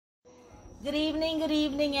Good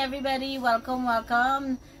evening, everybody. Welcome,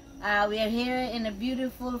 welcome. We are here in a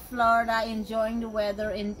beautiful Florida, enjoying the weather,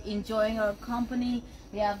 enjoying our company.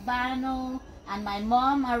 We have Bano and my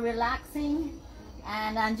mom are relaxing,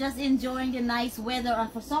 and I'm just enjoying the nice weather.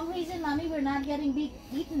 And for some reason, Mommy, we're not getting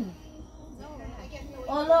eaten.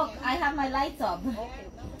 Oh, look, I have my lights up.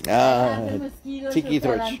 I have the mosquitoes tiki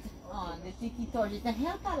torch. On the tiki torch. It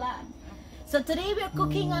helps a lot. So today we're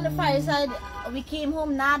cooking on the fireside. We came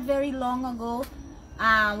home not very long ago.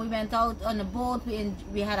 We went out on the boat.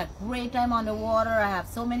 We had a great time on the water. I have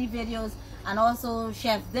so many videos, and also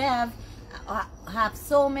Chef Dev have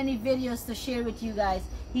so many videos to share with you guys.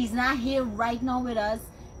 He's not here right now with us.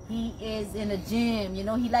 He is in the gym. You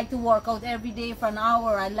know, he like to work out every day for an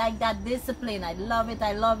hour. I like that discipline. I love it.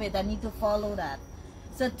 I love it. I need to follow that.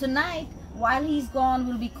 So tonight, while he's gone,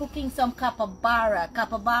 we'll be cooking some capybara.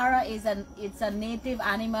 Capybara is it's a native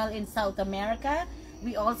animal in South America.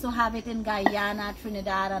 We also have it in Guyana,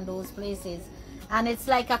 Trinidad, and those places. And it's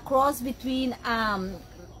like a cross between,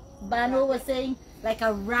 Bano was saying, like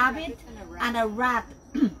a rabbit and a rat.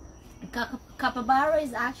 Capybara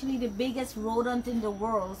is actually the biggest rodent in the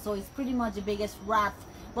world, so it's pretty much the biggest rat.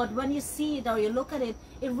 But when you see it or you look at it,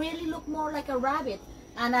 it really looks more like a rabbit.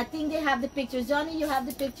 And I think they have the pictures. Johnny, you have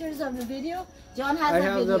the pictures of the video? John has a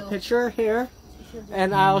video. I have the picture here,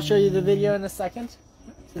 and I'll show you the video in a second.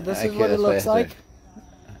 So this is what it looks like.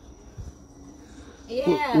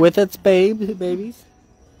 Yeah. With its babies.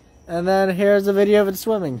 And then here's a video of it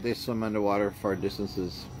swimming. They swim underwater far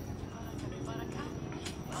distances.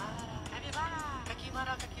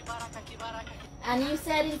 And you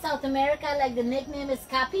said in South America, like the nickname is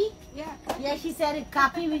Capi? Yeah. Yeah, she said it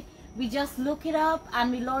Capi. We just look it up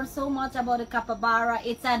and we learned so much about the capybara.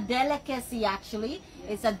 It's a delicacy actually.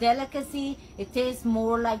 It's a delicacy. It tastes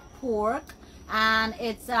more like pork, and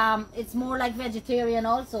it's more like vegetarian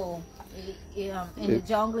also. In the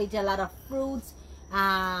jungle, it's a lot of fruits,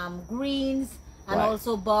 greens, and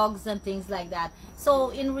also bugs and things like that.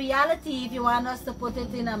 So in reality, if you want us to put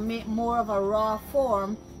it in a more of a raw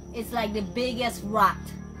form, it's like the biggest rat.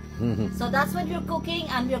 So that's what we're cooking,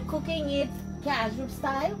 and we're cooking it Cassareep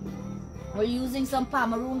style. We're using some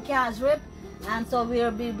Pomeroon Cassareep, and so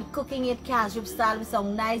we'll be cooking it Cassareep style with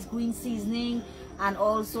some nice green seasoning and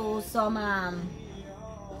also some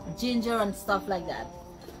ginger and stuff like that.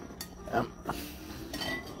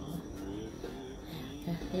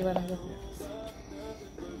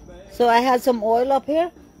 So I had some oil up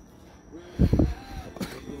here.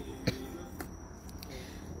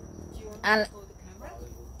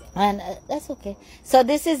 And that's okay. So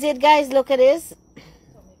this is it, guys. Look at this.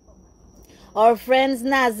 Our friends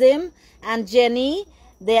Nazim and Jenny,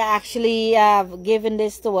 they actually have given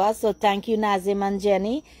this to us. So thank you, Nazim and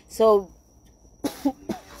Jenny. So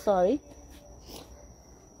sorry.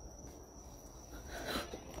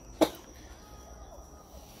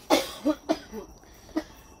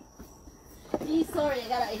 Sorry, I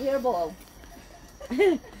got a hair ball.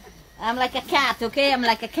 I'm like a cat, okay? I'm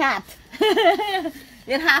like a cat.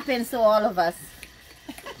 It happens to all of us.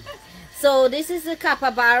 So this is the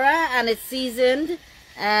capybara, and it's seasoned,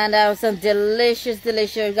 and some delicious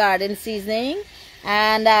garden seasoning.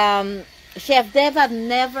 And Chef Dev have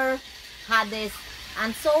never had this,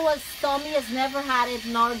 and so was Tommy has never had it,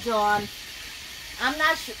 nor John. I'm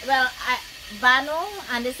not sure. Well, Bano,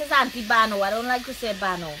 and this is Auntie Bano. I don't like to say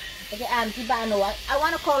Bano. Okay, Auntie Bano. I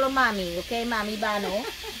want to call her Mommy. Okay, Mommy Bano.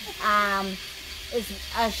 It's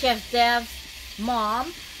Chef Dev's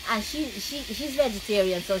mom, and she's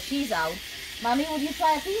vegetarian, so she's out. Mommy, would you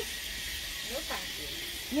try a piece? No, thank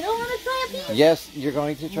you. You don't want to try a piece? Yes, you're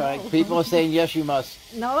going to try. People are saying yes, you must.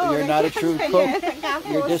 No, you're not a true cook.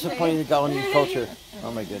 You're disappointing the Guyanese culture.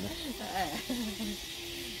 Oh my goodness.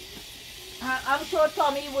 I'm sure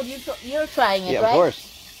Tommy, you're trying it, yeah, right? of course.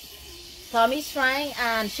 Tommy's trying,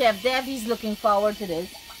 and Chef Dev, he's looking forward to this,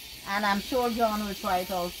 and I'm sure John will try it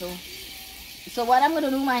also. So what I'm going to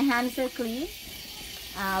do, my hands are clean.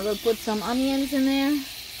 We'll put some onions in there,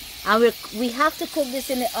 and we have to cook this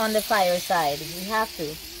on the fireside. We have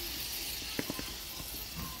to.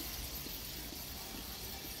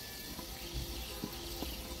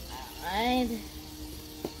 All right.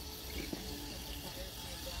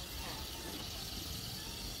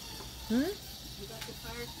 Hmm?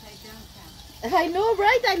 I know,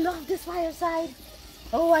 right? I love this fireside.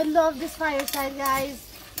 Oh, I love this fireside, guys.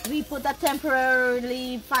 We put a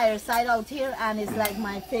temporarily fireside out here, and it's like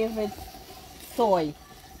my favorite toy.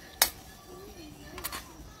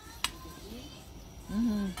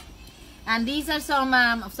 And these are some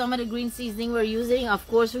of the green seasoning we're using. Of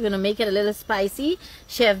course, we're gonna make it a little spicy.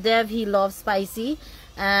 Chef Dev, he loves spicy,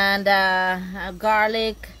 and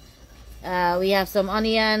garlic, We have some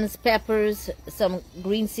onions, peppers, some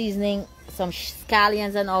green seasoning, some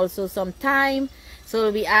scallions, and also some thyme. So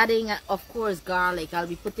we'll be adding, of course, garlic. I'll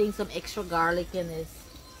be putting some extra garlic in this.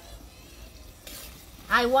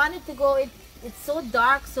 I wanted to go, it's so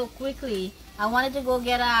dark so quickly. I wanted to go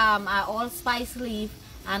get a allspice leaf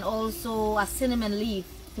and also a cinnamon leaf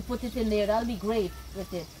to put it in there. That'll be great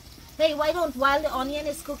with it. Hey, why don't, while the onion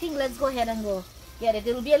is cooking, let's go ahead and go get it.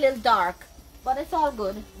 It'll be a little dark, but it's all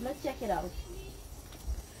good. Let's check it out.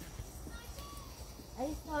 Hey,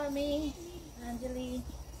 Stormy, Angeli.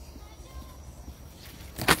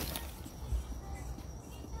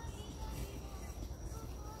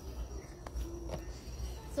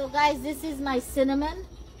 So guys, this is my cinnamon.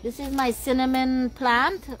 This is my cinnamon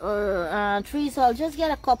plant or tree. So I'll just get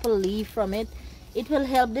a couple leaves from it. It will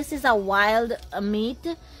help. This is a wild meat,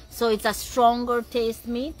 so it's a stronger taste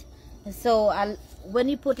meat. So when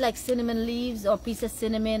you put like cinnamon leaves or piece of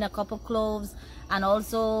cinnamon, a couple cloves, and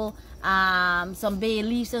also some bay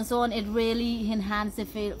leaves and so on, it really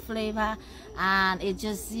enhances the flavor. And it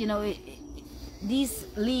just, you know, these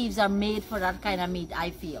leaves are made for that kind of meat, I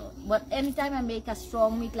feel. But anytime I make a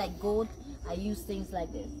strong meat like goat, I use things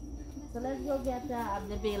like this. So let's go get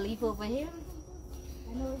the bay leaf over here.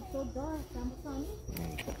 I know it's so dark.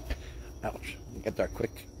 Ouch. It got dark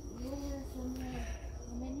quick.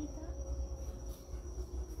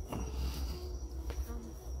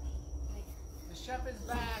 The chef is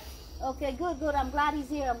back. Okay, good, good. I'm glad he's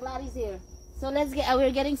here. I'm glad he's here. So let's get,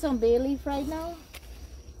 we're getting some bay leaf right now.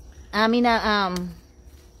 I mean,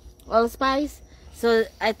 allspice. So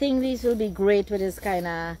I think these will be great with this kind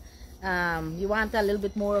of, you want a little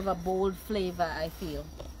bit more of a bold flavor, I feel.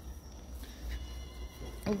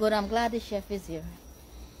 Oh, good. I'm glad the chef is here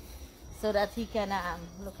so that he can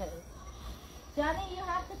look at it. Johnny, you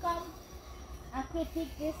have to come and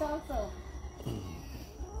critique this also.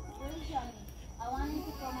 Where is Johnny? I want him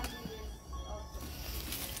to come and do this also.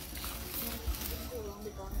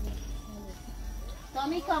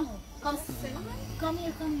 Tommy, come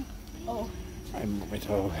here, come here. Oh, I'm my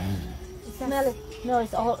toe. smell it. No,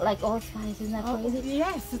 it's all like allspice, isn't that crazy?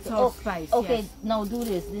 Yes, it's allspice. Okay, yes. now do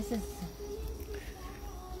this. This is.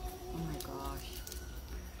 Oh my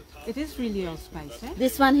gosh. It is really allspice, eh?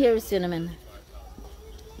 This one here is cinnamon.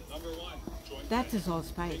 That is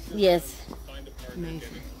allspice. Yes.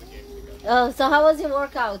 Amazing. Oh, so how was your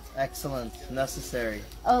workout? Excellent. Necessary.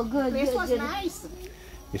 Oh, good. The place good, was good. nice.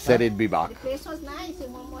 He said he'd be back. The place was nice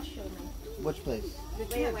in one more show, man. Which place? The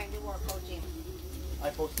way I went to work out, Jim. I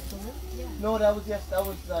posted something? Yeah. No, that was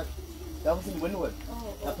that was in Wynwood.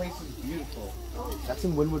 Oh, That place is beautiful. oh, That's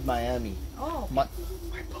in Wynwood, Miami. oh. My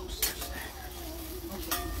posters there.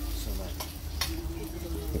 So like,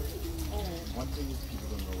 one thing is people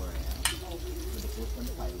don't know where I am. With the Brooklyn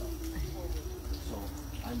pilot. So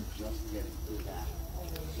I'm just getting through that.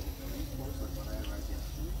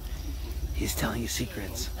 He's telling you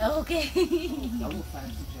secrets. Okay. That was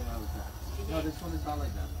fancy shit I was at. No, this one is not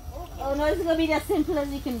like that. Oh no, it's gonna be as simple as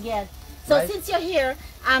you can get. So Right. since you're here,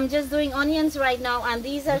 I'm just doing onions right now, and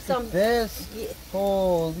these are some. This. Yeah.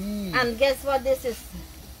 Holy. And guess what this is?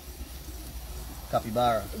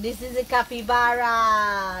 Capybara. This is a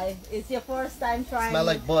capybara. It's your first time trying. Smell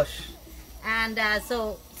it. like bush. And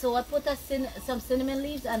so I put some cinnamon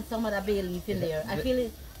leaves and some of the bay leaf in there.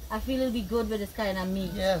 I feel it'll be good with this kind of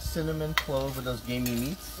meat. Yeah, cinnamon, clove with those gamey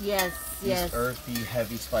meats. Yes, These yes. earthy,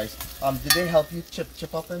 heavy spice. Did they help you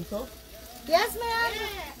chip up and so? Yes, ma'am.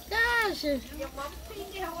 Gosh. Your mom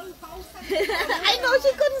cleaned the whole house. I know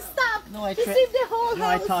she couldn't stop. No, I She swept the whole No,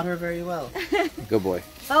 I house. taught her very well. Good boy.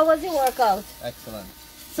 How was your workout? Excellent.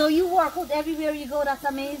 So you work out everywhere you go. That's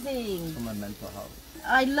amazing. For my mental health.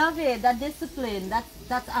 I love it. That discipline.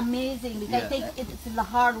 That's amazing. Because I think it's the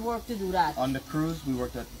hard work to do that. On the cruise, we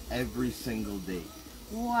worked out every single day.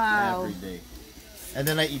 Wow. Every day. And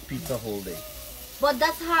then I eat pizza whole day. But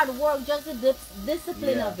that's hard work. Just the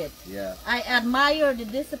discipline Yeah, of it. Yeah. I admire the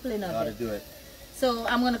discipline of Gotta it. do it. So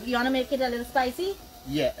you wanna make it a little spicy?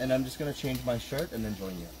 Yeah, and I'm just gonna change my shirt and then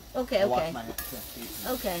join you. Okay, I'll wash okay. my hands.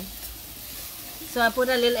 Okay. So I put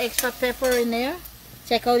a little extra pepper in there.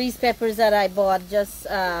 Check out these peppers that I bought. Just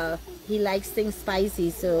he likes things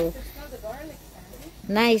spicy, so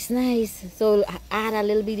nice, nice. So add a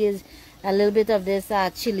little bit of this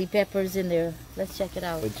chili peppers in there. Let's check it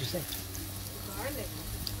out. What'd you say?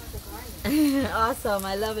 Awesome,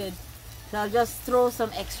 I love it. So I'll just throw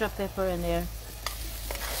some extra pepper in there.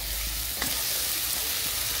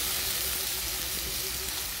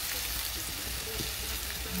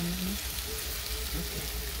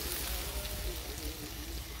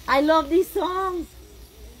 I love these songs.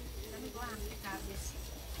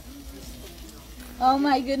 Oh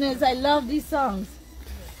my goodness, I love these songs.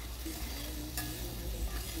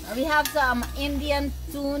 We have some Indian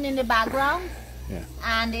tune in the background. Yeah.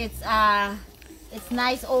 And it's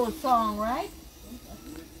nice old song, right?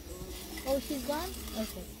 Oh, she's gone?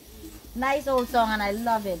 Okay. Nice old song and I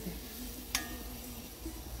love it.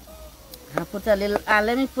 I'll put a little,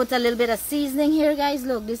 let me put a little bit of seasoning here, guys.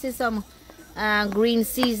 Look, this is some green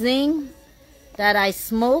seasoning that I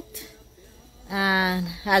smoked. And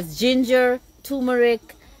has ginger,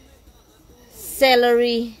 turmeric,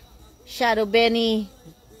 celery, shadow benny,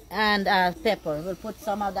 and pepper. We'll put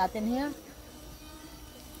some of that in here.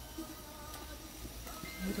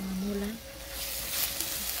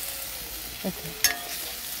 Okay.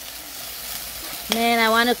 Man, I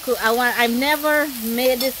want to cook. I've never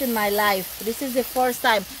made this in my life. This is the first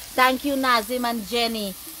time. Thank you, Nazim and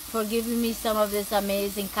Jenny, for giving me some of this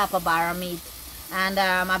amazing capybara meat. And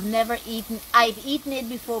I've eaten it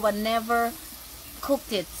before, but never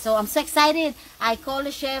cooked it. So I'm so excited. I called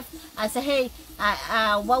the chef. I said, hey,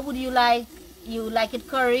 what would you like? You like it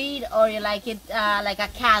curried or you like it like a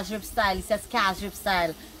cassareep style? It says cassareep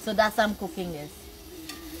style. So that's how I'm cooking this.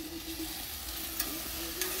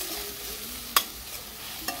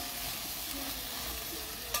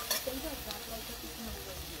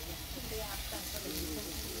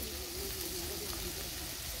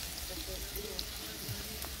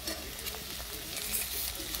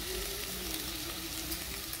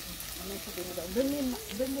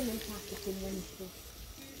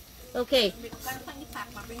 Okay.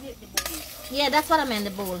 Yeah, that's what I meant,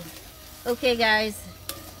 the bowl. Okay, guys.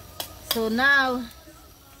 So now,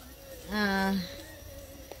 and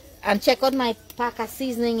check out my pack of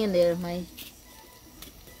seasoning in there.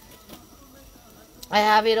 I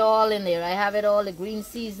have it all in there. I have it all, the green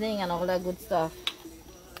seasoning and all that good stuff.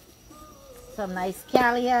 Some nice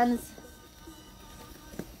scallions.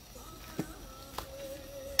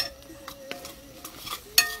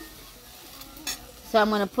 So I'm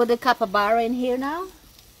going to put the capybara in here now.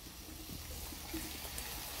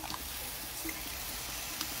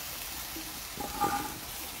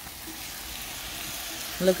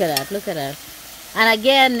 Look at that, look at that. And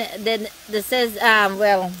again, then this says,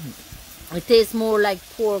 well, it tastes more like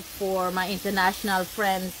pork for my international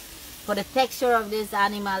friends. For the texture of this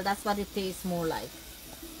animal, that's what it tastes more like.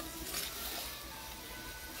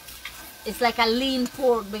 It's like a lean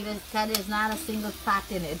pork because there's not a single fat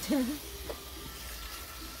in it.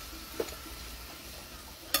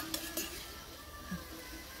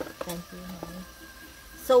 Thank you, honey.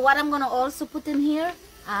 So what I'm going to also put in here,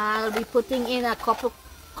 I'll be putting in a couple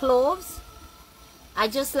cloves. I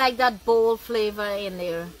just like that bold flavor in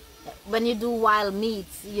there. When you do wild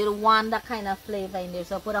meats, you don't want that kind of flavor in there.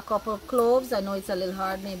 So I'll put a couple of cloves. I know it's a little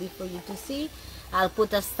hard maybe for you to see. I'll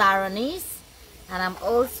put a star anise. And I'm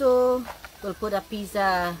also will put a piece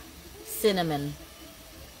of cinnamon.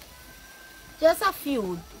 Just a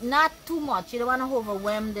few, not too much. You don't want to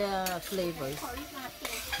overwhelm the flavors.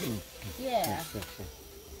 Yeah.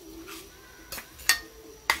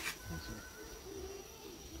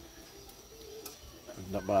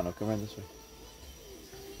 Not bad, no, come in this way.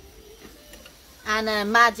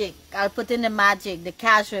 And magic, I'll put in the magic, the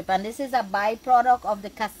cassareep, and this is a byproduct of the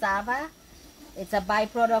cassava. It's a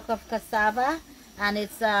byproduct of cassava, and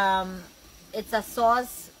it's a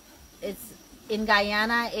sauce. It's in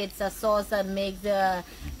Guyana. It's a sauce that makes the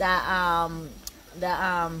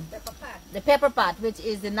pepper pot, which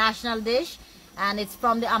is the national dish, and it's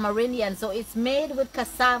from the Amerindian. So it's made with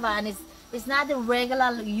cassava, and it's not the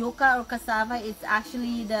regular yucca or cassava. It's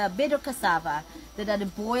actually the bitter cassava that they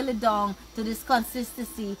boil it down to this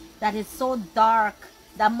consistency that is so dark,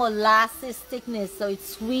 that molasses thickness. So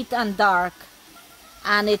it's sweet and dark,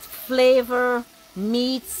 and it flavor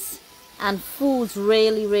meats and foods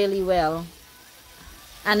really, really well.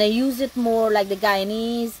 And I use it more like the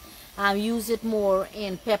Guyanese. I use it more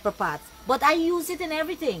in pepper pots, but I use it in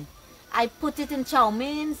everything. I put it in chow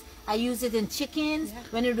meins. I use it in chickens,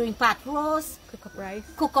 when you're doing pot roast,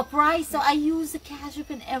 cook up rice. So I use the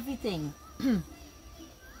cassareep in everything.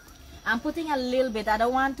 I'm putting a little bit. I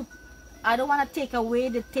don't want to take away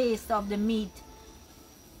the taste of the meat.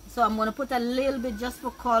 So I'm going to put a little bit just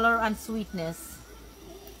for color and sweetness.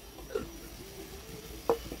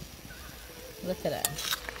 Look at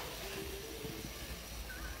that.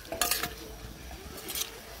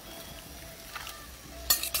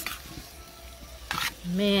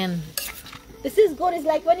 Man, this is good. It's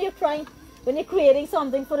like when you're creating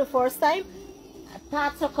something for the first time,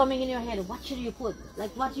 thoughts are coming in your head. What should you put?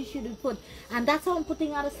 Like, what you should put? And that's how I'm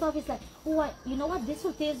putting out of stuff. It's like, oh, you know what? This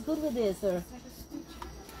will taste good with this. Or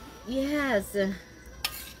yes.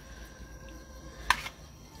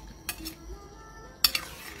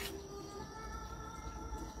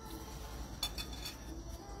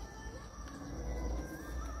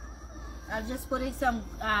 I'll just put in some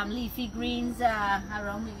leafy greens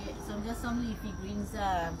around it. So just some leafy greens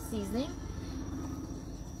seasoning.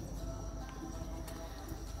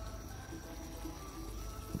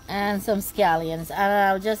 And some scallions. And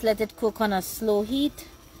I'll just let it cook on a slow heat.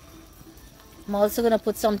 I'm also going to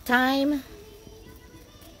put some thyme.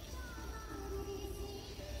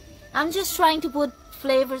 I'm just trying to put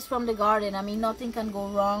flavors from the garden. I mean, nothing can go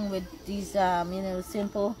wrong with these, you know,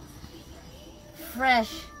 simple,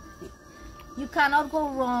 fresh. You cannot go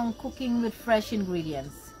wrong cooking with fresh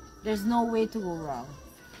ingredients. There's no way to go wrong.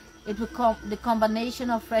 It will the combination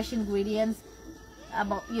of fresh ingredients,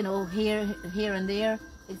 about, you know, here and there.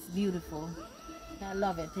 It's beautiful. I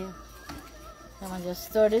love it. Here, I'm gonna just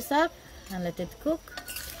stir this up and let it cook.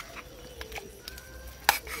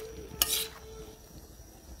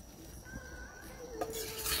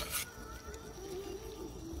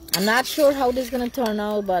 I'm not sure how this is gonna turn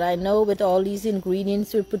out, but I know with all these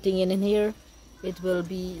ingredients we're putting in here, it will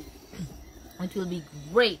be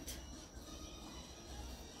great.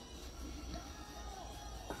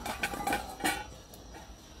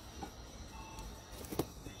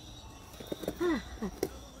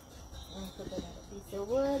 Put another piece of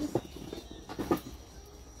wood.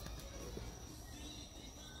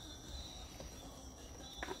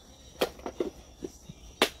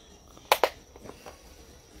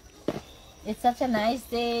 It's such a nice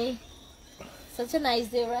day. Such a nice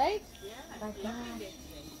day, right? Yeah. My God.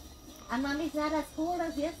 And Mommy's not as cold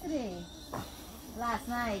as yesterday. Last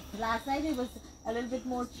night. Last night it was a little bit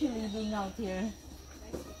more chilly being out here.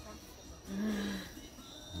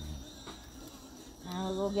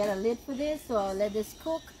 I'll go get a lid for this, so I'll let this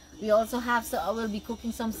cook. We also have, so I will be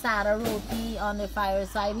cooking some sada roti on the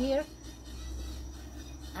fireside here.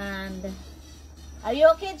 And are you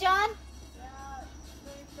okay, John?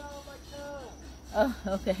 Oh,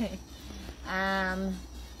 okay.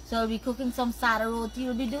 So we'll be cooking some sada roti.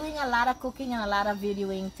 We'll be doing a lot of cooking and a lot of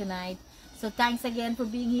videoing tonight. So thanks again for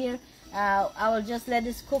being here. I will just let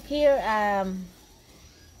this cook here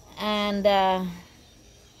until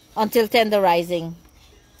tenderizing.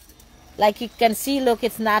 Like you can see, look,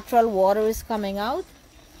 it's natural water is coming out.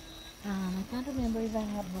 I can't remember if I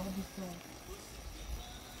have all before.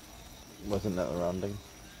 Wasn't that a rounding?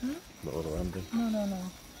 Hmm? The little rounding?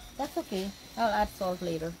 No. That's okay. I'll add salt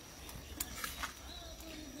later.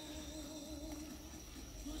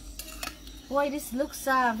 Boy, this looks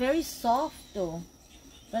very soft though.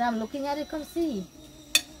 When I'm looking at it, come see.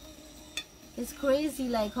 It's crazy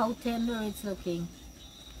like how tender it's looking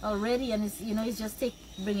already, and it's, you know, it's just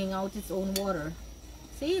bringing out its own water.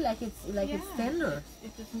 See, like it's tender.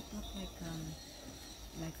 It doesn't look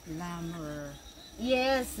like lamb or.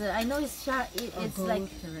 Yes, I know it's sharp. It's goat like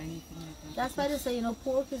or anything like that. That's why they say, you know,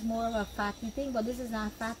 pork is more of a fatty thing, but this is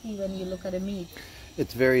not fatty when you look at the meat.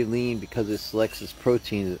 It's very lean because it selects its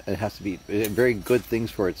protein. It has to be very good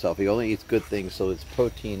things for itself. It only eats good things, so its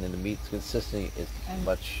protein and the meat's consistency is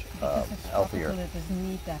much healthier. It doesn't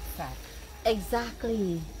need that fat.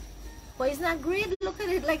 Exactly. But it's not great. Look at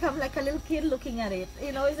it like I'm like a little kid looking at it.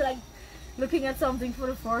 You know, it's like looking at something for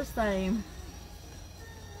the first time.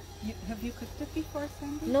 Have you cooked it before,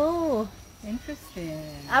 Sandy? No. Interesting.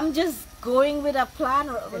 I'm just going with a plan.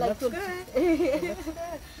 Like looks good. It looks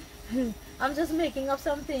good. I'm just making up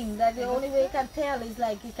something that the only way you can tell is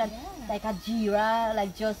like you can like a jeera,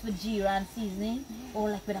 like just with jeera and seasoning,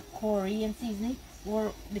 or like with a curry and seasoning,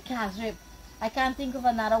 or the cassareep. I can't think of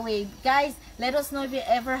another way. Guys, let us know if you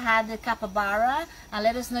ever had the capybara, and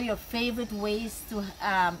let us know your favorite ways to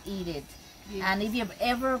eat it. Yes. And if you've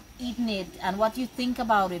ever eaten it and what you think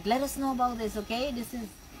about it, let us know about this, okay? This is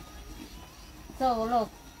so look.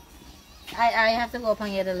 I have to go up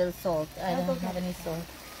and get a little salt. I don't have any salt.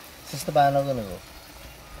 Sister Bano gonna go.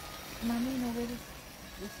 Mommy, no, where is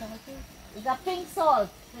the salt? It's a pink salt.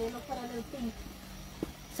 So you look for a little pink.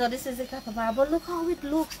 So this is a capybara, but look how it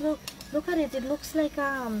looks. Look at it. It looks like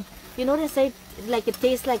you know they say like it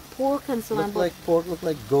tastes like pork and so on. Look like pork, look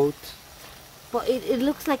like goat. But it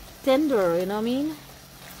looks like tender. You know what I mean?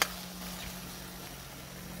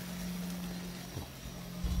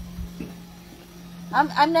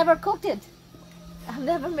 I've never cooked it. I've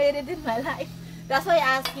never made it in my life. That's why I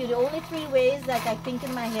asked you. The only three ways that I think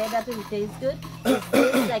in my head that it will taste good is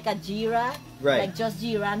this, like a jeera, like just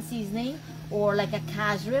jeera and seasoning, or like a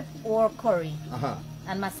cassareep or curry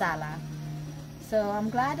and masala. So I'm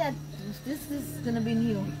glad that this is gonna be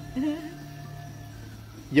new.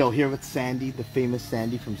 Yo, here with Sandy, the famous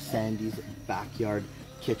Sandy from Sandy's Backyard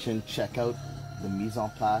Kitchen. Check out the mise en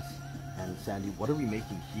place. And Sandy, what are we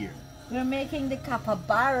making here? We're making the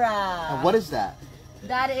capybara. And what is that?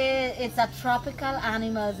 It's a tropical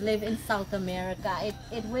animal, live in South America.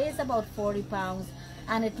 It weighs about 40 pounds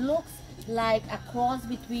and it looks like a cross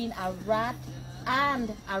between a rat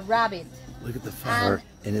and a rabbit. Look at the fur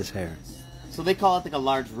in his hair. So they call it like a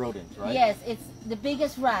large rodent, right? Yes, it's the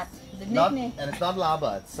biggest rat. The nickname. And it's not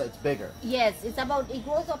lava, it's bigger. Yes, it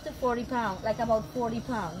grows up to 40 pounds, like about 40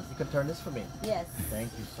 pounds. You can turn this for me. Yes.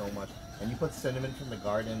 Thank you so much. And you put cinnamon from the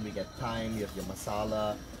garden. We get thyme, you have your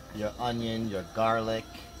masala, your onion, your garlic.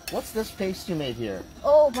 What's this paste you made here?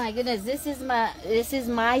 Oh my goodness, this is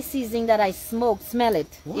my seasoning that I smoked. Smell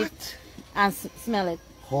it. What? Smell it.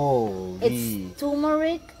 Holy. It's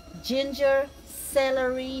turmeric, ginger,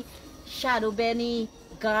 celery, shadow benny,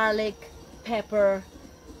 garlic, pepper.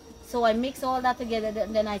 So I mix all that together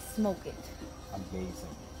and then I smoke it.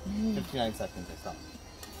 Amazing. 59 seconds, I stop.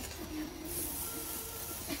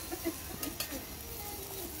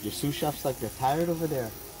 Your sous chef's like they're tired over there.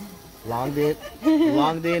 Long day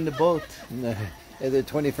in the boat. They're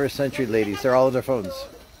 21st century ladies. They're all on their phones.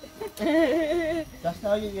 That's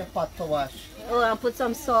now your pot to wash. Oh, I'll put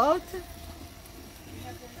some salt.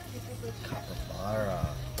 Capybara.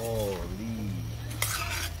 Holy.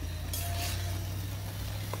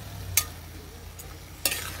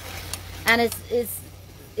 And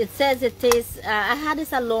it says it tastes, I had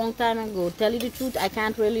this a long time ago. Tell you the truth, I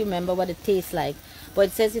can't really remember what it tastes like. But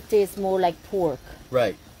it says it tastes more like pork.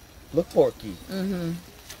 Right. Look porky.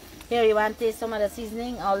 Here, you want to taste some of the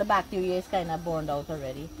seasoning? All the bacteria is kind of burned out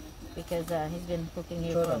already. Because he's been cooking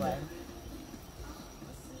here for a while.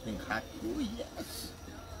 Being hot. Oh, yes.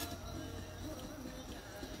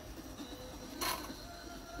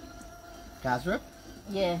 Cassareep?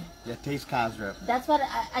 Yeah. Yeah, taste cassareep. That's what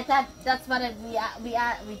I thought. That's what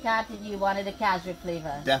we thought you wanted a cashew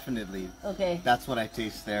flavor. Definitely. Okay. That's what I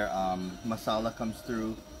taste there. Masala comes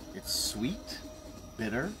through. It's sweet,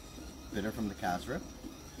 bitter from the cassareep,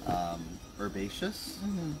 herbaceous,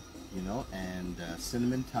 you know, and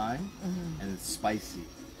cinnamon thyme, and it's spicy,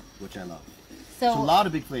 which I love. So a lot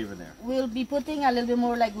of big flavor there. We'll be putting a little bit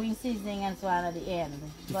more like green seasoning and so on at the end.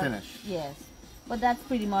 To finish. Yes. But that's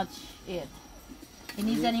pretty much it. It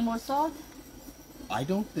needs any more salt? I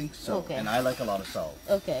don't think so. Okay. And I like a lot of salt.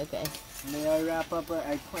 Okay, okay. May I wrap up an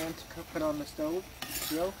eggplant to put on the stove?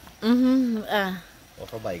 Grill? Or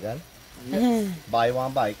for bygone? Yes. Buy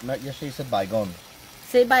one bike. Not yesterday you said bygone.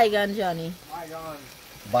 Say bygone, Johnny. Bygone.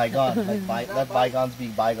 Bygone. Let bygones be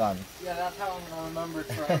bygones. Yeah, that's how I'm going to remember it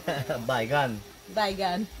forever. Bygone.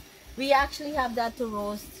 Bygone. We actually have that to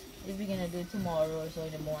roast if we're going to do tomorrow or so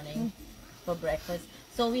in the morning for breakfast.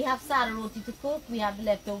 So we have sada roti to cook. We have the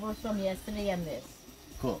leftovers from yesterday and this.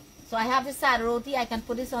 Cool. So I have the sada roti. I can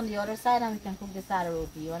put this on the other side and we can cook the sada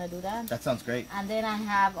roti. You want to do that? That sounds great. And then I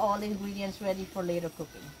have all the ingredients ready for later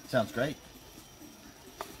cooking. Sounds great.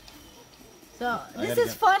 So this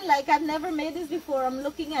is fun. Like I've never made this before. I'm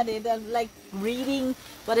looking at it. I'm like reading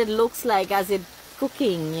what it looks like as it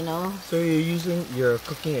cooking, you know. So you're using your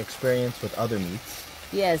cooking experience with other meats.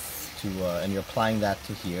 Yes. And you're applying that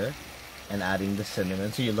to here and adding the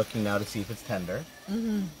cinnamon. So you're looking now to see if it's tender.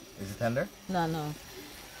 Is it tender? No, no.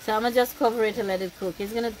 So I'm gonna just cover it and let it cook.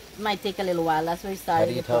 Might take a little while. That's where we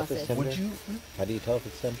started the process. How do you tell if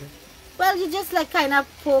it's tender? Well, you just like kind of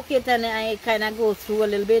poke it and I kind of go through a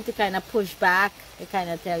little bit to kind of push back. It kind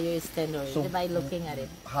of tell you it's tender by looking at it.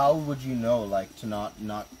 How would you know, like, to not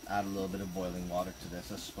add a little bit of boiling water to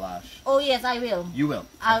this, a splash? Oh yes, I will. You will.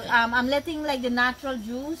 Okay. I'm letting like the natural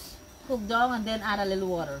juice cook down and then add a little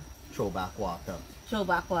water. Throw back water. Throw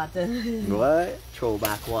back water. What? Throw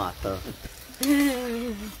back water.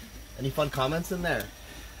 Any fun comments in there?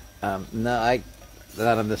 No,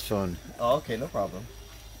 not on this phone. Oh, okay, no problem.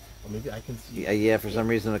 Well, maybe I can see. Yeah, for some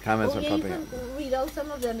reason the comments are you popping up. can read out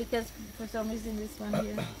some of them because for some reason this one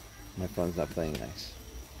here. My phone's not playing nice.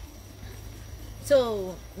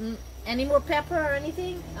 So, any more pepper or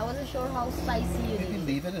anything? I wasn't sure how spicy you You can need.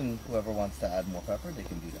 leave it, and whoever wants to add more pepper, they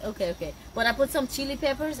can do that. Okay, okay. But I put some chili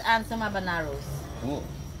peppers and some habaneros. Cool.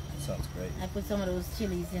 Sounds great. I put some of those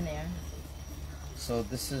chilies in there. So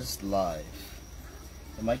this is live.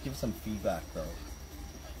 It might give some feedback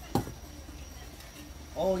though.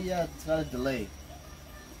 Oh yeah, it's got a delay.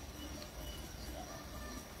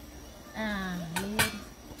 Weird.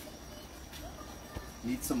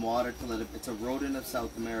 Need some water to let it. It's a rodent of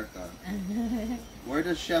South America. Where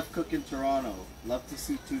does chef cook in Toronto? Love to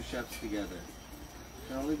see two chefs together.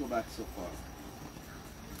 Can only go back so far.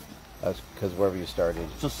 That's because wherever you started.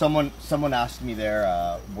 So someone asked me there,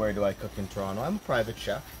 where do I cook in Toronto? I'm a private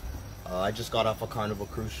chef. I just got off a Carnival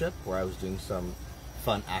cruise ship where I was doing some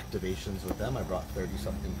fun activations with them. I brought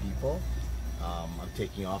 30-something people. I'm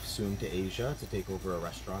taking off soon to Asia to take over a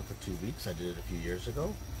restaurant for 2 weeks. I did it a few years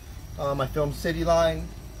ago. I film City Line.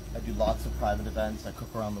 I do lots of private events. I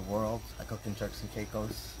cook around the world. I cook in Turks and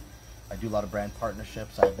Caicos. I do a lot of brand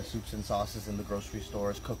partnerships. I have the soups and sauces in the grocery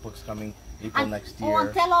stores. Cookbooks coming April next year. Oh,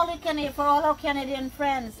 and tell all for all our Canadian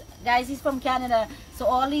friends, guys, he's from Canada. So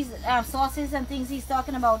all these sauces and things he's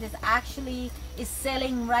talking about is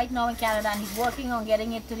selling right now in Canada, and he's working on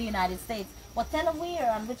getting it to the United States. But tell them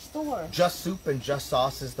where and which store. Just Soup and Just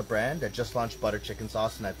Sauce is the brand. I just launched butter chicken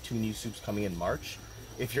sauce, and I have 2 new soups coming in March.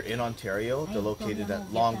 If you're in Ontario, they're located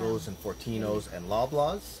at Longo's and Fortino's and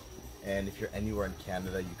Loblaws. And if you're anywhere in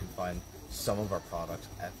Canada, you can find some of our products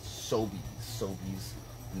at Sobeys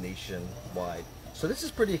nationwide. So this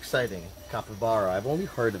is pretty exciting. Capybara, I've only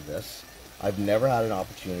heard of this. I've never had an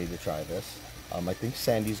opportunity to try this. I think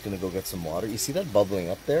Sandy's gonna go get some water. You see that bubbling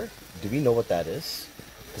up there? Do we know what that is?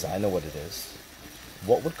 Because I know what it is.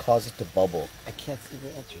 What would cause it to bubble? I can't see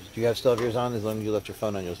the answers. Do you still have yours on? As long as you left your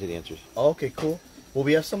phone on, you'll see the answers. Oh, okay, cool. Well,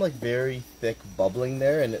 we have some like very thick bubbling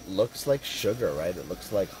there, and it looks like sugar, right? It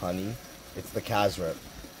looks like honey. It's the Cassareep.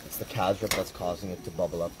 It's the Cassareep that's causing it to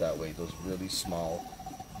bubble up that way. Those really small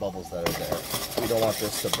bubbles that are there. We don't want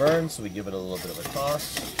this to burn, so we give it a little bit of a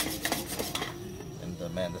toss. And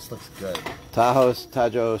man, this looks good.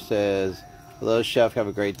 Tajo says, hello, chef. Have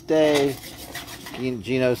a great day.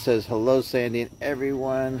 Gino says, hello, Sandy and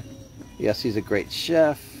everyone. Yes, he's a great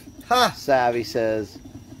chef. Ha! Savvy says,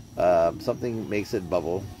 something makes it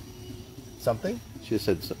bubble. Something? She just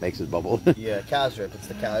said makes it bubble. Yeah, Cassareep. It's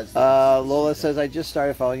the Cas. Lola says, I just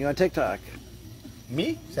started following you on TikTok.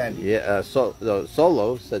 Me? Sandy? Yeah,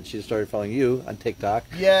 Solo said she started following you on TikTok.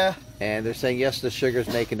 Yeah. And they're saying, yes, the sugar's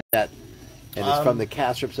making that. And it's from the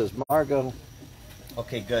Cassareep, says Margot.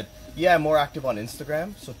 Okay, good. Yeah, I'm more active on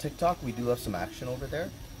Instagram. So TikTok, we do have some action over there.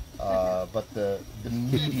 But the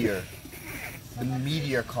meatier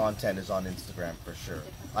content is on Instagram for sure.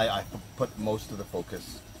 I put most of the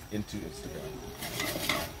focus into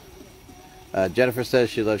Instagram. Jennifer says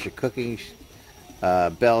she loves your cooking.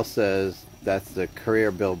 Belle says that's the career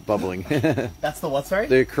bubbling. That's the what, sorry?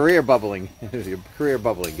 The career bubbling. Your career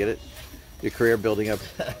bubbling, get it? Your career building up.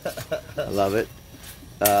 I love it.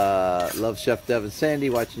 Love Chef Dev and Sandy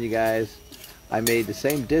watching you guys. I made the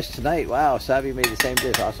same dish tonight. Wow, Savvy made the same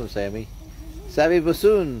dish. Awesome, Sammy. Savvy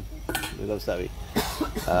Basoon. We love Savvy.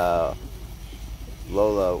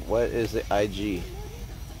 Lola, what is the IG?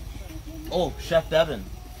 Oh, Chef Devin.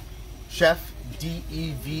 Chef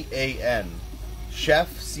D-E-V-A-N.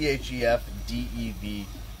 Chef C-H-E-F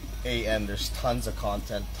D-E-V-A-N. There's tons of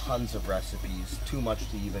content, tons of recipes, too much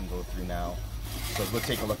to even go through now. So go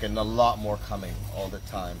take a look, and a lot more coming all the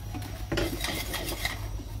time.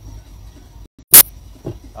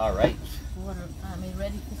 All right. Water. Are you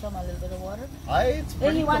ready for a little bit of water? It's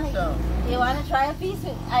pretty you cooked down. You want to try a piece?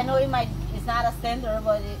 I know it's not a tender,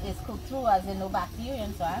 but it's cooked through, as in no bacteria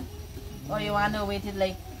and so on. Or you want to wait it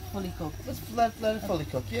like fully cooked? Let it fully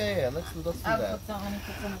cook. Yeah. Let's do that.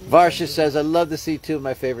 Varsha says, I love to see 2 of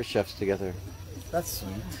my favorite chefs together. That's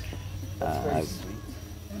sweet. That's very sweet.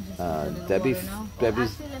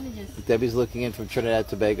 Debbie's looking in from Trinidad and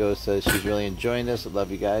Tobago, says she's really enjoying this. I love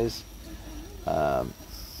you guys.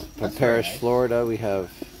 From Parrish, nice. Florida, we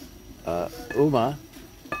have Uma.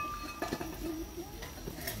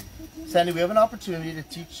 Sandy, we have an opportunity to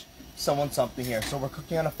teach someone something here. So we're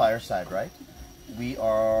cooking on a fireside, right? We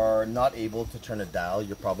are not able to turn a dial.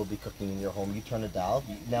 You're probably cooking in your home. You turn a dial.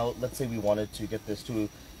 Now, let's say we wanted to get this to,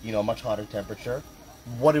 a much hotter temperature.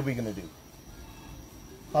 What are we going to do?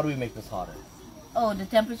 How do we make this hotter? Oh, the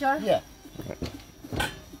temperature? Yeah.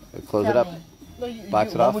 Close it up.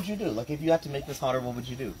 Box it off. What would you do? Like, if you had to make this hotter, what would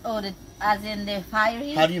you do? Oh, as in the fire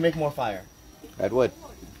heat? How do you make more fire? Add wood.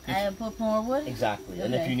 I put more wood? Exactly. Okay.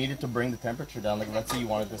 And if you needed to bring the temperature down, like let's say you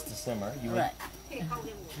wanted this to simmer, you would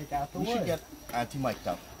take out the wood. We should get Auntie-mic'd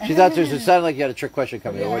up. She's out there, so it sounded like you had a trick question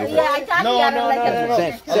coming. Yeah, I thought you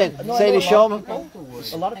had No. Sadie, show them.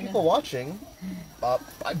 A lot of people watching, I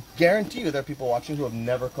guarantee you there are people watching who have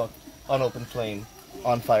never cooked on open flame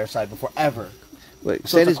on fireside before, ever. Wait,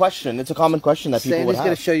 so it's a question. It's a common question that people would have. Sandy's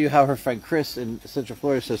going to show you how her friend Chris in Central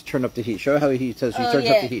Florida says turn up the heat. Show her how he says he turns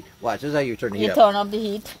up the heat. Watch, this is how you turn the heat up. You turn up the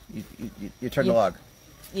heat. You turn the log.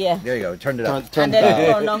 Yeah. There you go. Turn it up. And then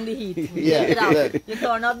you turn on the heat. Yeah. You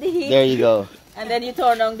turn up the heat. There you go. And then you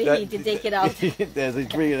turn on the heat to take it out.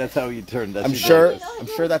 That's how you turn. I'm sure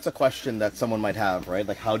that's a question that someone might have, right?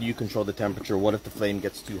 Like, how do you control the temperature? What if the flame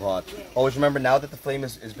gets too hot? Always remember, now that the flame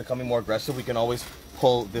is becoming more aggressive, we can always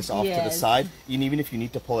pull this off to the side. And even if you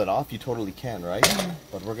need to pull it off, you totally can, right?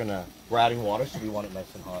 But we're adding water, so we want it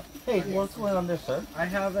nice and hot. Hey, what's going on there, sir? I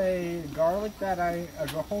have a garlic that a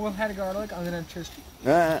whole head of garlic. I'm gonna just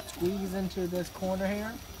squeeze into this corner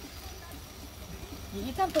here.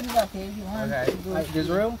 You can put it up here if you want. Okay. There's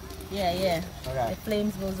room? Yeah, yeah. Okay. The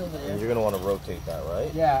flames goes over there. And you're gonna want to rotate that, right?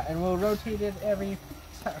 Yeah, and we'll rotate it every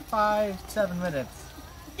 5-7 minutes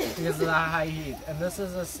because of the high heat. And this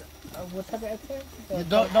is what type of egg?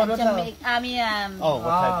 Don't tell. Oh, what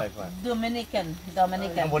type of plant? Dominican.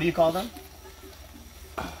 And what do you call them?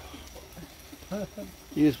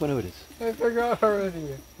 You just went over this. I forgot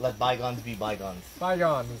already. Let bygones be bygones.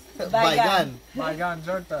 Bygones. Bygone. Bygone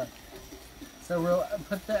Jorta. So we'll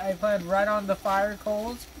put I put it right on the fire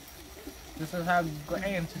coals. This is how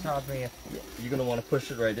Grant taught me. You're gonna want to push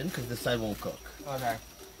it right in because this side won't cook. Okay.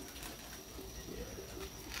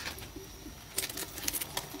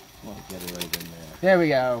 Get it right in there. There we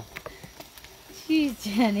go. Jeez,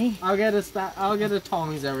 Jenny. I'll get a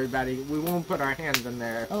tongs, everybody. We won't put our hands in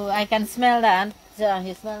there. Oh, I can smell that.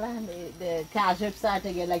 You smell that? The cashew start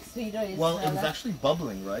to get like sweeter. Well, it was actually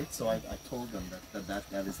bubbling, right? So I told them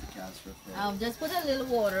that is the casserole. I'll just put a little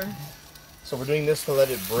water. So we're doing this to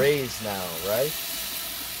let it braise now, right?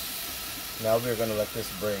 Now we're gonna let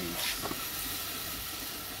this braise.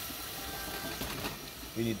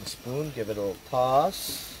 We need the spoon, give it a little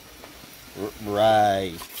toss.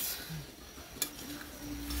 Right.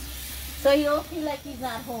 So he don't feel like he's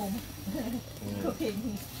at home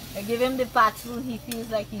cooking. I give him the pot spoon, he feels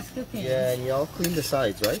like he's cooking. Yeah, and y'all clean the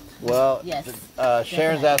sides, right? Well, Yes.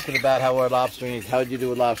 Sharon's asking about how our lobstering. How'd you do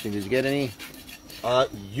with lobstering? Did you get any?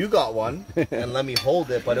 You got one, and let me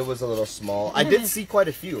hold it, but it was a little small. I did see quite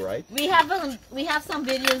a few, right? We have some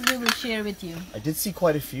videos we will share with you. I did see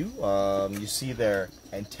quite a few. You see their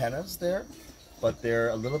antennas there, but they're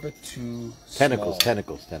a little bit too Tentacles, small.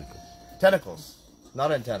 tentacles.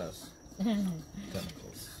 Not antennas.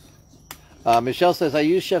 Tentacles. Michelle says, I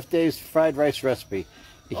used Chef Dave's fried rice recipe.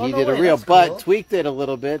 He Oh, no did a way, real, that's but cool. tweaked it a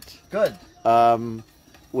little bit. Good.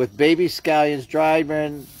 With baby scallions, dried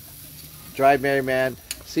Mary Man,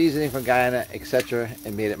 seasoning from Guyana, etc.,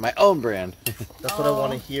 and made it my own brand. That's what I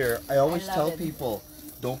want to hear. I always love tell it. people,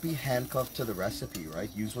 don't be handcuffed to the recipe, right?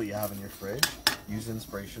 Use what you have in your fridge. Use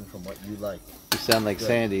inspiration from what you like. You sound like Good.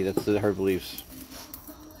 Sandy. That's her beliefs.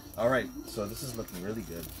 All right, so this is looking really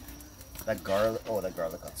good. That garlic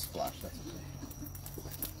got splashed. That's okay.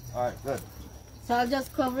 All right, good. So I'll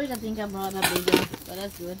just cover it. I think I brought a bigger, but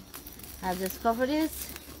that's good. I'll just cover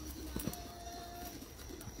this.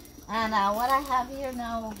 And what I have here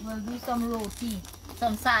now, we'll do some roti,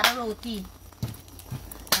 some sada roti.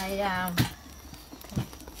 As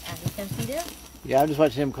you can see there. Yeah, I'm just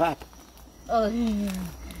watching him clap. Oh, yeah.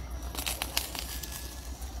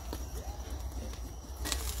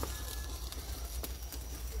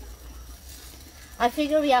 I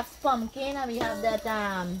figure we have pumpkin and we have that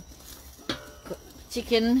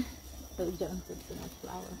chicken. Don't put too much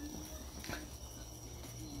flour.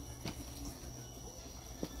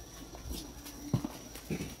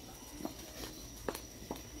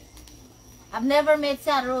 I've never made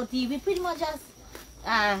sad roti. We pretty much just,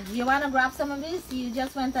 you want to grab some of this? You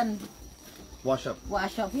just went and Wash up.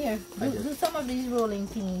 wash up here. Do some of these rolling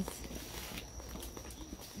things.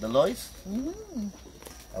 The lois? Mm-hmm.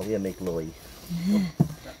 Oh, we make loy.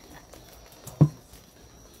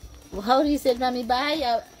 Well, how do you say, Mommy, bye?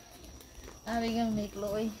 How are we going to make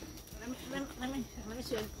loy? Let me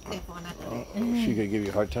see if they want that. She's gonna give you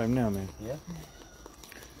a hard time now, man. Yeah.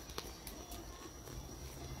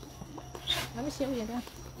 Let me show you that.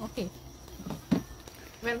 Okay.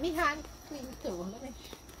 Well, me hand clean too.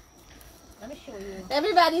 Let me show you.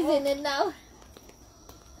 Everybody's in it now.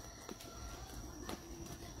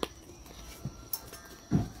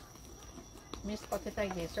 Miss put it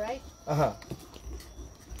like this, right? Uh-huh.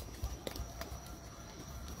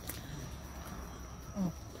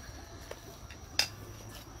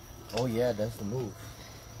 Oh yeah, that's the move.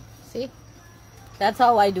 See? That's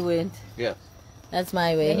how I do it. Yeah. That's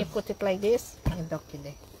my Then you way. put it like this and duck it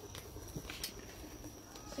there.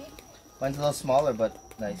 See? Mine's a little smaller, but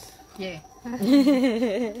nice. Yeah. A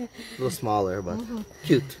little smaller, but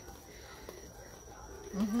cute.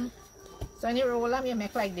 So when you roll them, you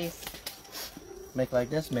make like this. Make like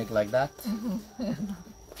this, make like that.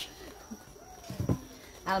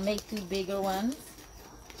 I'll make two bigger ones.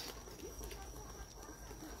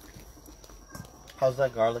 How's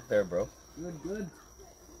that garlic there, bro? Good, good.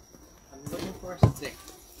 I'm looking for Where's the stick?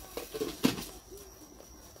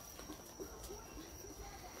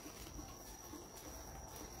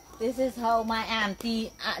 This is how my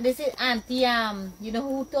auntie, this is auntie, you know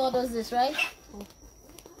who taught us this, right?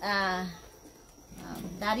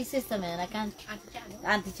 Daddy's sister, man, I can't,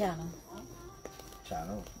 Auntie Chano.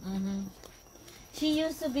 Channel. She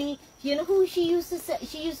used to be, you know who she used to say,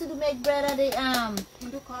 she used to make bread at the,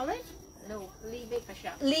 Hindu college? No, Lee Baker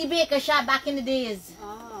Shop. Lee Baker Shop back in the days.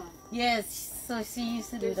 Ah, Yes, so she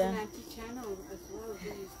used to do there's that. an anti-channel as well who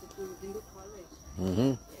used to do Hindu college.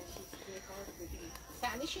 Mm-hmm. Yeah, she used to make all the videos.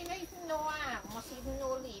 Sadly, she don't even know, must even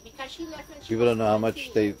know Lee because she left when she People was don't know how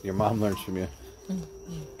 19. much your mom learns from you.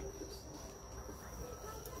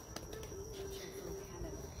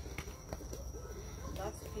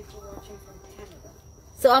 Lots of people watching from Canada.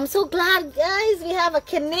 So I'm so glad, guys, we have a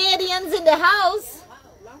Canadians in the house. Wow,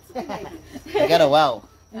 lots of Canadians. I got a wow.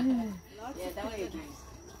 Lots of Canadians.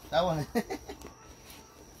 That one.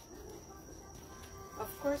 Of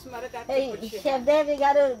course, mother got to Hey, put your Chef Dave, we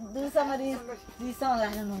gotta do some of these songs.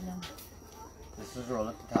 I don't know them. This is Roll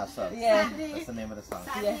Up the Casa. Yeah. That's the name of the song.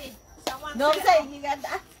 Sandy, someone No, I'm said, saying you got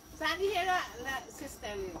that. Sandy, here, sister.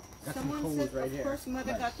 Someone said, of course,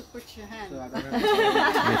 mother got to put your hand.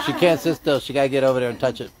 If she can't sit still, she gotta get over there and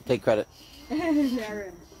touch it. Take credit.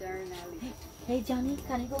 Sharon Alley. Hey Johnny,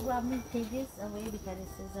 can you go grab me, take this away because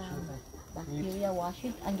this is bacteria, wash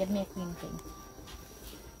it and get me a clean thing.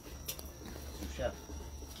 Chef.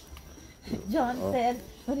 John said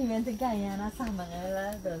when he went to Guyana,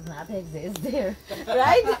 salmonella does not exist there.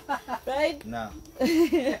 Right? Right? No.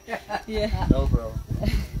 Yeah. No, bro.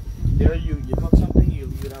 There you cook something, you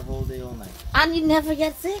leave it out all day, all night. And you never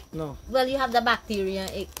get sick? No. Well, you have the bacteria,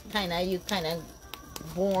 you kind of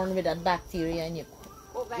born with that bacteria and you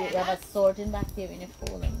have a certain bacteria in your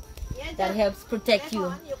colon that helps protect you.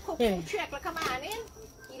 You cook food check like a man in.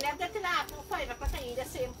 You left that till after 5 o'clock and eat the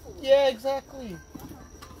same food. Yeah, exactly.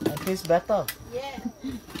 It tastes better. Yeah.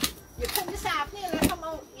 You cook this afternoon, let come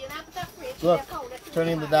out. You're not the fridge. Look,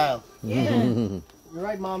 turning the dial. Yeah. You're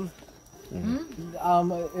right, Mom.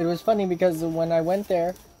 It was funny because when I went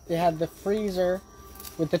there, they had the freezer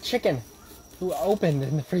with the chicken who opened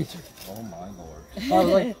in the freezer. Oh my lord. I was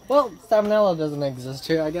like, well, salmonella doesn't exist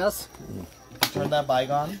here, I guess. Turn that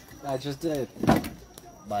bygone. I just did.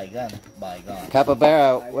 Bygone. Bygone.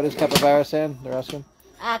 Capybara. What is capybara, San? They're asking.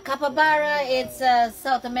 Capybara, it's a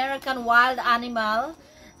South American wild animal,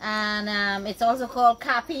 and it's also called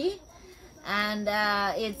capi, and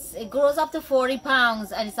it grows up to 40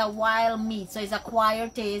 pounds, and it's a wild meat, so it's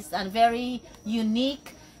acquired taste and very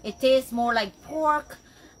unique. It tastes more like pork,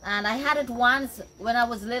 and I had it once when I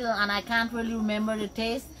was little, and I can't really remember the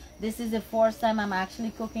taste. This is the first time I'm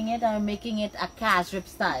actually cooking it. I'm making it a Cassareep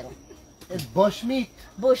style. It's bush meat.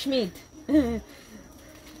 Bush meat.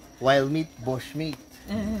 Wild meat, bush meat.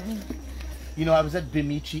 You know, I was at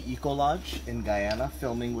Bimichi Eco Lodge in Guyana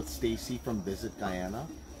filming with Stacy from Visit Guyana.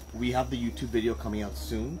 We have the YouTube video coming out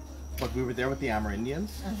soon, but we were there with the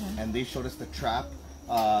Amerindians and they showed us the trap,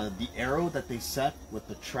 the arrow that they set with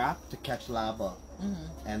the trap to catch lava.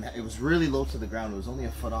 And it was really low to the ground. It was only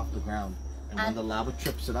a foot off the ground. And when the lava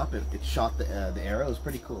trips it up, it shot the arrow. It was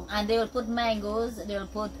pretty cool. And they will put mangoes, they'll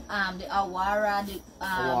put the awara, the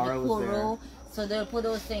was kuro. So they'll put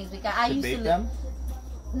those things because I To used bait to them?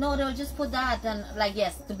 No, they'll just put that and like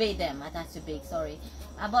yes, to bait them. That's to bake, sorry.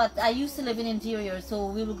 But I used to live in interior, so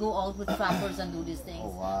we will go out with trappers and do these things. Oh,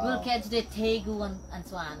 wow. We'll catch the tegu and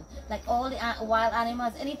so on. Like all the wild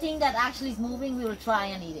animals, anything that actually is moving, we will try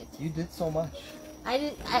and eat it. You did so much.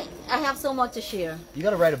 I have so much to share. You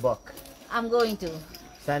gotta write a book. I'm going to.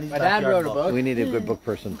 Sandy's My dad backyard wrote a book. We need a good book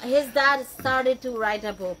person. His dad started to write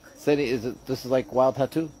a book. Sandy, this is like wild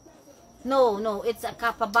tattoo? No, it's a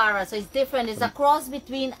capybara, so it's different. It's a cross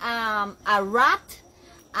between a rat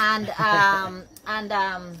and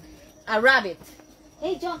a rabbit.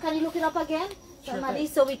 Hey John, can you look it up again? Somebody,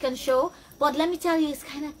 so we can show. But let me tell you, it's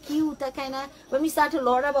kind of cute. When we start to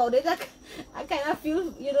learn about it, I kind of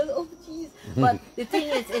feel, oh jeez. But the thing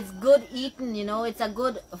is, it's good eating, it's a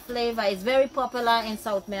good flavor. It's very popular in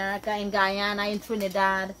South America, in Guyana, in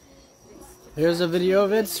Trinidad. Here's a video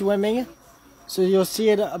of it swimming. So you'll see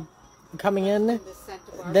it coming in.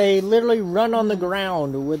 They literally run on the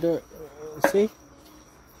ground with their, see?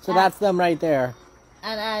 So that's them right there.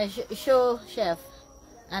 And show Chef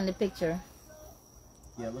and the picture.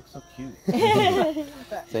 Yeah, it looks so cute.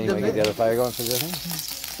 Sandy, you want to get the other fire going for this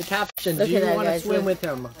thing? The caption, Look do at you that, want to guys, swim look. with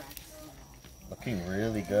him? Looking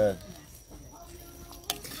really good.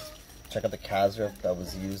 Check out the Cassareep that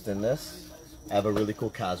was used in this. I have a really cool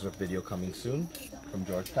Cassareep video coming soon from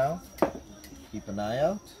Georgetown. Keep an eye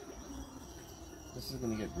out. This is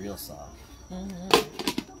gonna get real soft.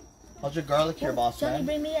 How's your garlic here, boss Johnny, man?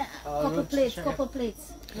 bring me a couple we'll plates, check couple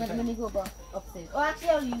plates. When you go upstairs. Oh, actually,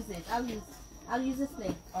 I'll use it. I'll use this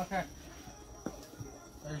plate. Okay.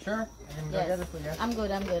 Are you sure? I can go Yes. get it for you. I'm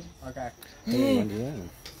good. I'm good. Okay. Hey, what do you want?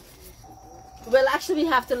 Well, actually, we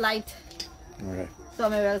have to light Okay.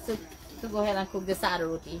 somewhere else to go ahead and cook the sada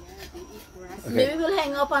roti. Okay. Maybe we'll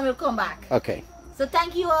hang up and we'll come back. Okay. So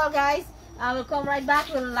thank you all, guys. I will come right back.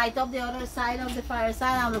 We'll light up the other side of the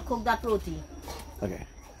fireside and we'll cook that roti. Okay.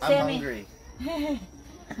 I'm Sammy. hungry.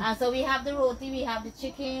 And so we have the roti, we have the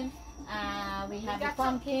chicken, we have the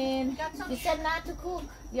pumpkin. You said not to cook.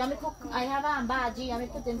 You want me to cook? I have bhaji. You want me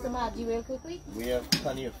to put in some bhaji real quickly? We have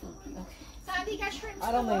plenty of food. Sandy got shrimp.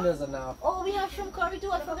 I don't think there's enough. Oh, we have shrimp curry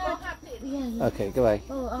too. I forgot. Yeah. Okay, goodbye.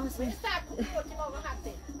 Oh, awesome. Stop cooking roti over hot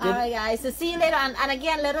thing. All right, guys. So see you later. And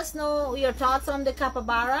again, let us know your thoughts on the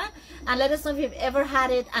capybara, and let us know if you've ever had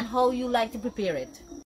it and how you like to prepare it.